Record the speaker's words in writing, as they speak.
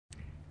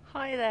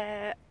Hi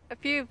there. A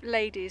few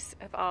ladies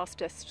have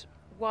asked us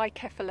why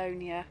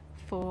Kefalonia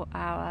for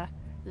our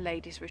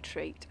ladies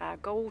retreat, our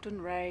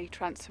Golden Ray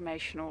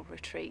transformational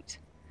retreat.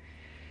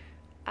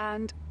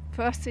 And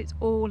for us it's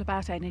all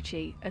about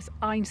energy. As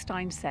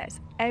Einstein says,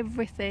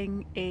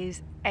 everything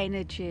is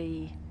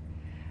energy.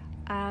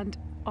 And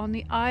on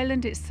the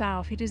island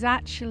itself, it is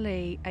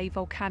actually a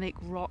volcanic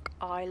rock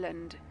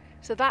island.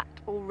 So that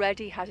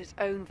already has its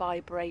own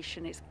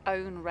vibration, its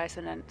own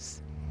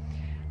resonance.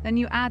 Then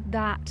you add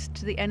that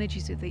to the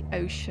energies of the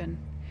ocean.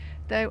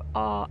 There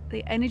are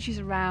the energies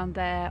around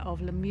there of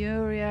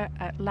Lemuria,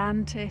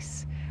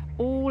 Atlantis,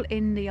 all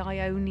in the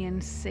Ionian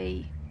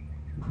Sea.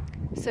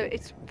 So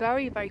it's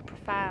very, very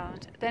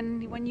profound.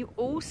 Then when you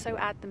also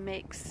add the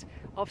mix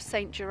of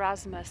Saint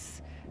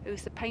Erasmus,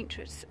 who's the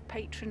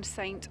patron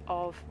saint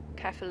of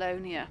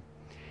Kefalonia,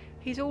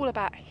 he's all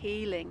about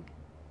healing.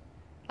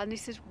 And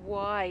this is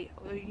why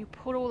you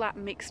put all that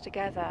mix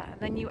together, and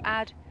then you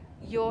add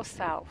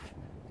yourself,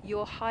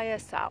 your higher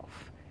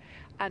self,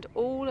 and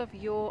all of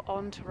your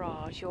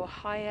entourage, your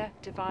higher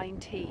divine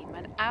team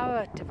and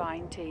our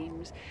divine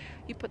teams.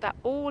 You put that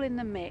all in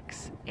the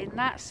mix, in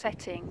that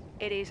setting.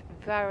 It is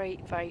very,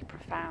 very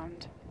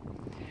profound.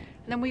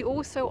 And then we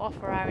also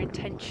offer our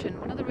intention.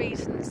 One of the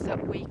reasons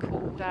that we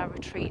called our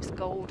retreats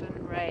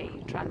Golden Ray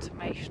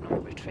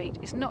Transformational Retreat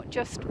is not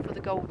just for the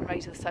golden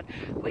rays of the sun,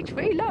 which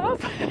we love,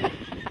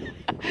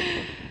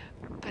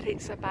 but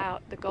it's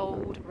about the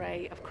gold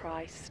ray of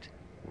Christ.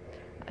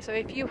 So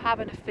if you have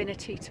an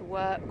affinity to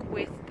work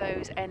with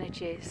those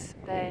energies,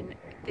 then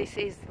this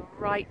is the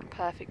right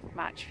perfect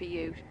match for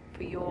you,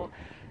 for your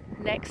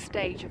next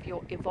stage of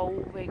your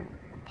evolving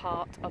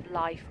part of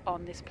life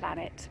on this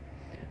planet.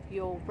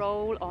 Your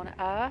role on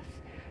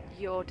earth,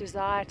 your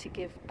desire to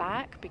give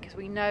back, because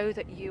we know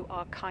that you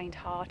are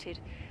kind-hearted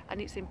and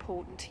it's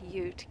important to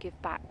you to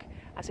give back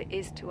as it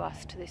is to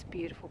us, to this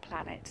beautiful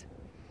planet.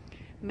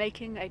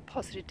 Making a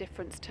positive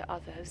difference to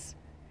others.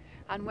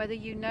 And whether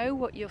you know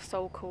what your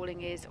soul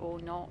calling is or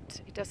not,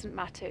 it doesn't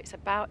matter. It's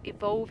about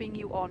evolving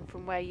you on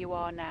from where you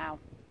are now.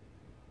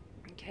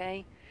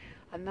 Okay?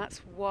 And that's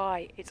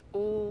why it's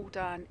all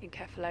done in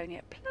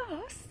Kefalonia.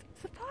 Plus,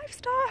 it's a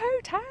 5-star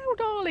hotel,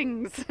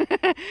 darlings.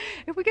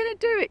 If we're going to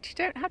do it, you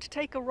don't have to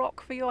take a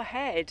rock for your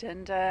head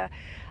and a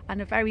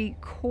very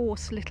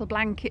coarse little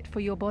blanket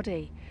for your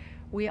body.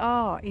 We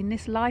are, in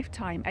this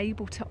lifetime,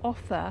 able to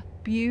offer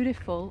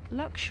beautiful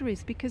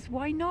luxuries, because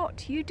why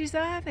not? You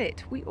deserve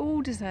it. We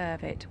all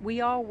deserve it.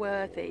 We are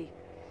worthy.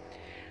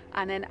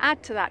 And then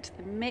add to that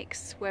the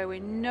mix where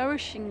we're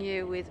nourishing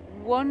you with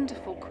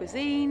wonderful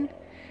cuisine,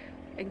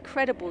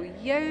 incredible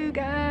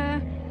yoga,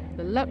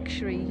 the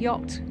luxury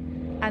yacht,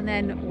 and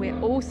then we're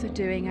also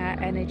doing our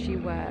energy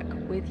work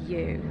with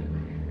you.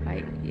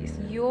 Right? It's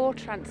your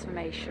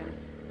transformation.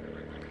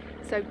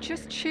 So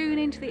just tune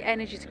into the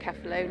energies of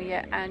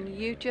Kefalonia and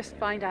you just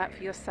find out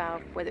for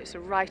yourself whether it's a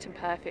right and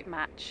perfect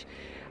match.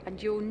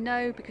 And you'll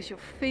know, because you'll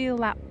feel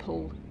that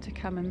pull to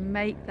come and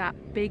make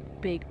that big,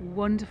 big,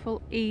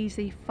 wonderful,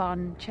 easy,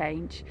 fun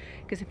change.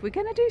 Because if we're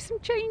going to do some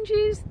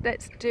changes,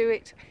 let's do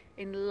it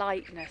in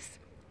lightness,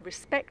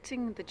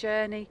 respecting the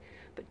journey,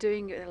 but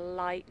doing it with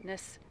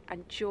lightness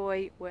and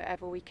joy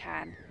wherever we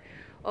can.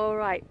 All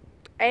right,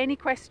 any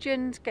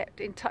questions, get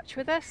in touch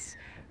with us.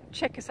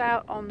 Check us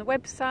out on the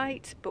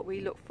website, but we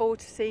look forward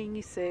to seeing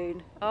you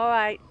soon. All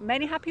right,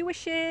 many happy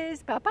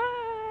wishes. Bye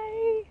bye.